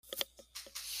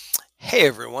Hey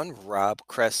everyone, Rob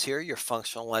Kress here, your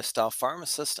functional lifestyle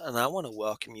pharmacist, and I want to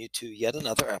welcome you to yet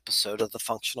another episode of the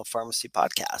Functional Pharmacy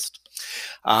Podcast.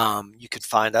 You can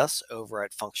find us over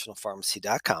at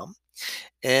functionalpharmacy.com.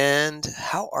 And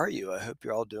how are you? I hope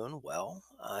you're all doing well.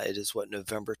 It is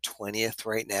November 20th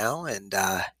right now, and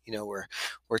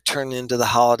we're turning into the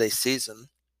holiday season.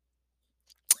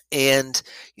 And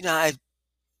I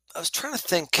was trying to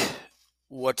think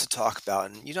what to talk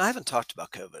about, and I haven't talked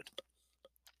about COVID.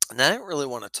 And I didn't really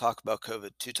want to talk about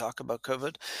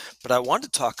COVID, but I want to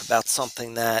talk about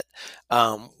something that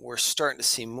we're starting to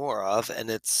see more of, and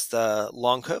it's the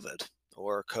long COVID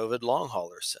or COVID long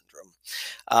hauler syndrome.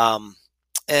 Um,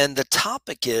 and the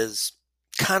topic is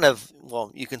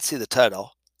well, you can see the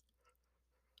title.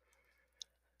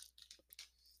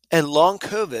 And long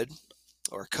COVID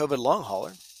or COVID long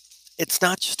hauler, it's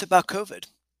not just about COVID.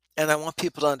 And I want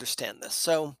people to understand this.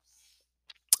 So,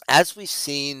 as we've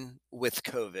seen with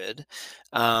COVID,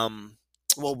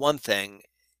 well, one thing,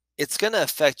 it's going to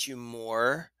affect you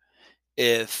more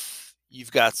if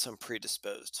you've got some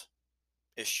predisposed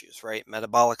issues, right?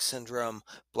 Metabolic syndrome,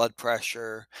 blood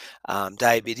pressure,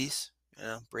 diabetes,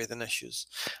 breathing issues.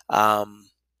 Um,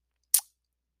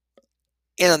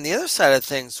 and on the other side of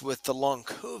things, with the long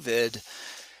COVID,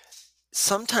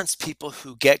 sometimes people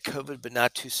who get COVID but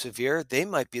not too severe, they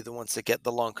might be the ones that get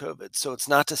the long COVID. So it's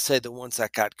not to say the ones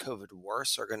that got COVID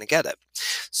worse are going to get it.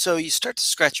 So you start to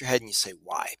scratch your head and you say,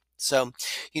 why? So,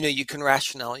 you can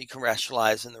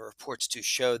rationalize, and the reports do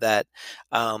show that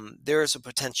there is a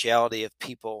potentiality of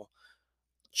people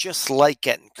just like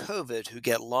getting COVID who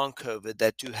get long COVID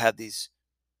that do have these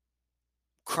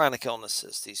chronic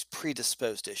illnesses, these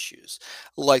predisposed issues,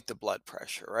 like the blood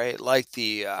pressure, right? Like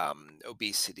the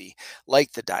obesity,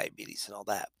 like the diabetes, and all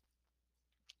that.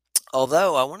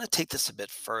 Although I want to take this a bit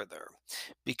further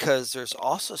because there's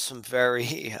also some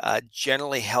very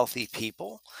generally healthy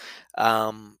people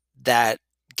that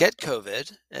get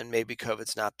COVID, and maybe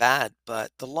COVID's not bad,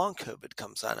 but the long COVID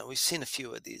comes on, and we've seen a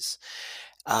few of these.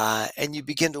 And you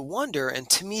begin to wonder, and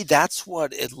to me, that's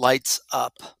what it lights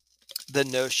up the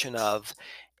notion of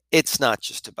it's not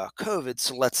just about COVID,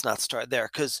 so let's not start there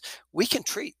because we can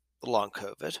treat the long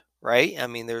COVID, right? I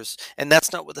mean, and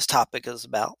that's not what this topic is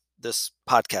about. This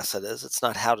podcast, that is, it's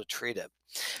not how to treat it,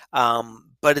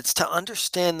 but it's to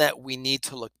understand that we need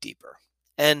to look deeper.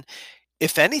 And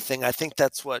if anything, I think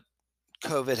that's what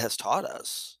COVID has taught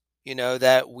us,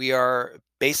 that we are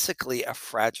basically a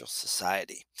fragile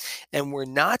society. And we're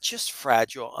not just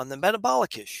fragile on the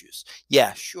metabolic issues.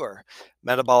 Yeah, sure.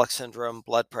 Metabolic syndrome,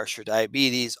 blood pressure,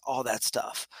 diabetes, all that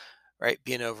stuff, right?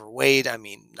 Being overweight, I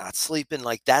mean, not sleeping,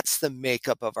 like that's the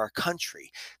makeup of our country.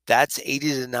 That's 80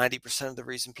 to 90% of the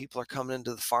reason people are coming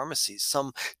into the pharmacies,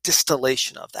 some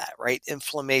distillation of that, right?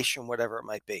 Inflammation, whatever it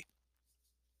might be.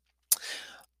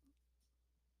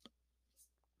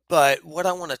 But what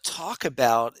I want to talk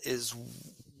about is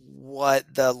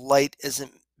what the light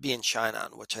isn't being shined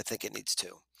on, which I think it needs to.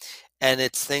 And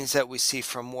it's things that we see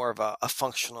from more of a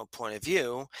functional point of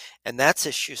view. And that's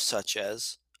issues such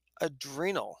as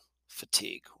adrenal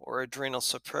fatigue or adrenal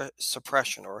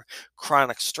suppression or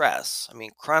chronic stress. I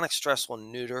mean, chronic stress will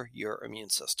neuter your immune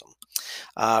system,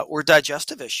 or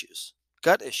digestive issues,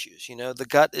 gut issues. The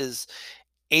gut is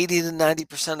 80 to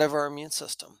 90% of our immune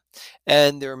system.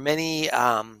 And there are many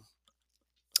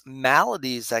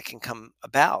maladies that can come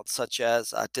about, such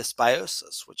as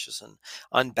dysbiosis, which is an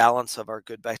unbalance of our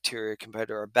good bacteria compared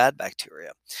to our bad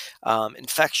bacteria,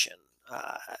 infection,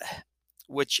 uh,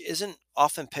 which isn't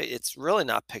often, it's really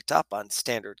not picked up on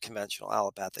standard conventional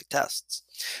allopathic tests.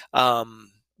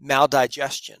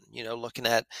 Maldigestion, looking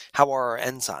at how are our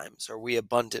enzymes, are we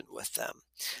abundant with them?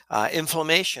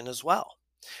 Inflammation as well.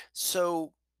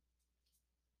 So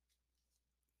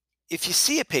if you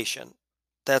see a patient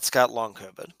that's got long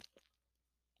COVID,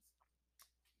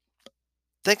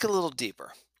 think a little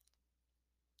deeper.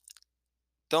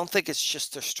 Don't think it's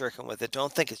just they're stricken with it.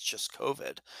 Don't think it's just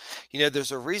COVID.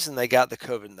 There's a reason they got the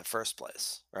COVID in the first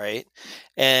place, right?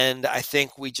 And I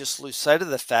think we just lose sight of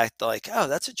the fact that, like, oh,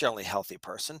 that's a generally healthy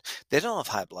person. They don't have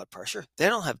high blood pressure. They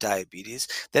don't have diabetes.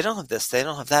 They don't have this. They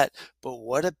don't have that. But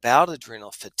what about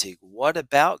adrenal fatigue? What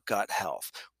about gut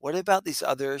health? What about these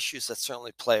other issues that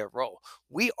certainly play a role?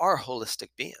 We are holistic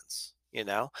beings.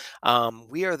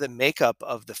 We are the makeup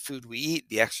of the food we eat,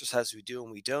 the exercise we do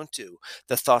and we don't do,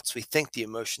 the thoughts we think, the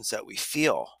emotions that we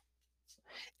feel.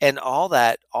 And all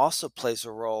that also plays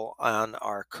a role on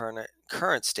our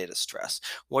current state of stress.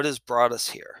 What has brought us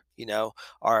here?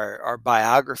 Our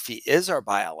biography is our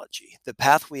biology. The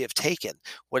path we have taken,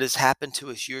 what has happened to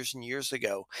us years and years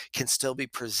ago, can still be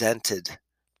present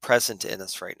in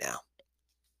us right now.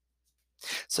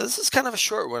 So this is kind of a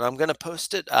short one. I'm going to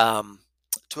post it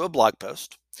to a blog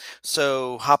post.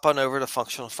 So hop on over to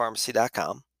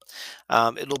functionalpharmacy.com.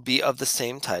 It'll be of the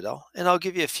same title, and I'll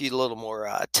give you a few little more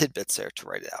tidbits there to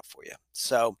write it out for you.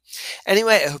 So,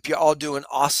 anyway, I hope you're all doing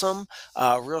awesome.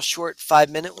 Real short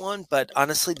 5-minute one, but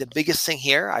honestly, the biggest thing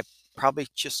here, I probably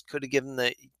just could have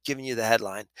given you the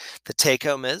headline. The take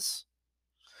home is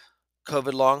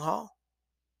COVID long haul,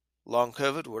 long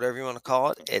COVID, whatever you want to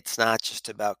call it. It's not just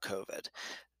about COVID.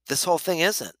 This whole thing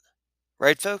isn't.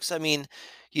 Right, folks? I mean,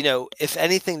 if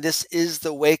anything, this is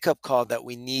the wake up call that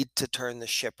we need to turn the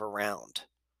ship around.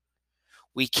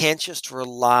 We can't just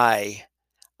rely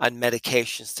on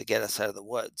medications to get us out of the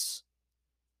woods,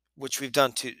 which we've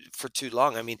done for too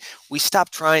long. I mean, we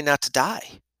stopped trying not to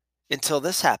die until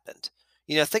this happened.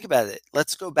 Think about it.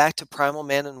 Let's go back to primal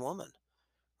man and woman,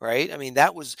 right? I mean,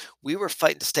 we were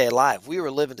fighting to stay alive. We were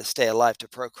living to stay alive to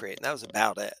procreate, and that was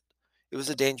about it. It was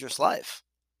a dangerous life.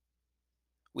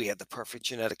 We had the perfect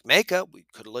genetic makeup. We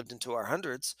could have lived into our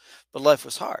hundreds, but life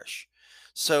was harsh.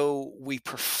 So we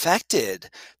perfected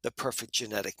the perfect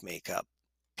genetic makeup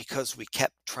because we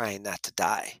kept trying not to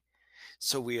die.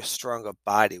 So we were strong of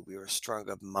body, we were strong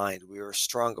of mind, we were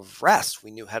strong of rest.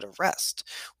 We knew how to rest.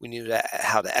 We knew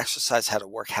how to exercise, how to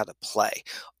work, how to play.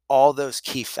 All those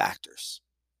key factors.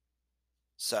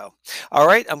 So, all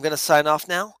right, I'm going to sign off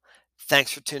now.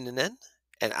 Thanks for tuning in,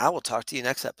 and I will talk to you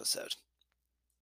next episode.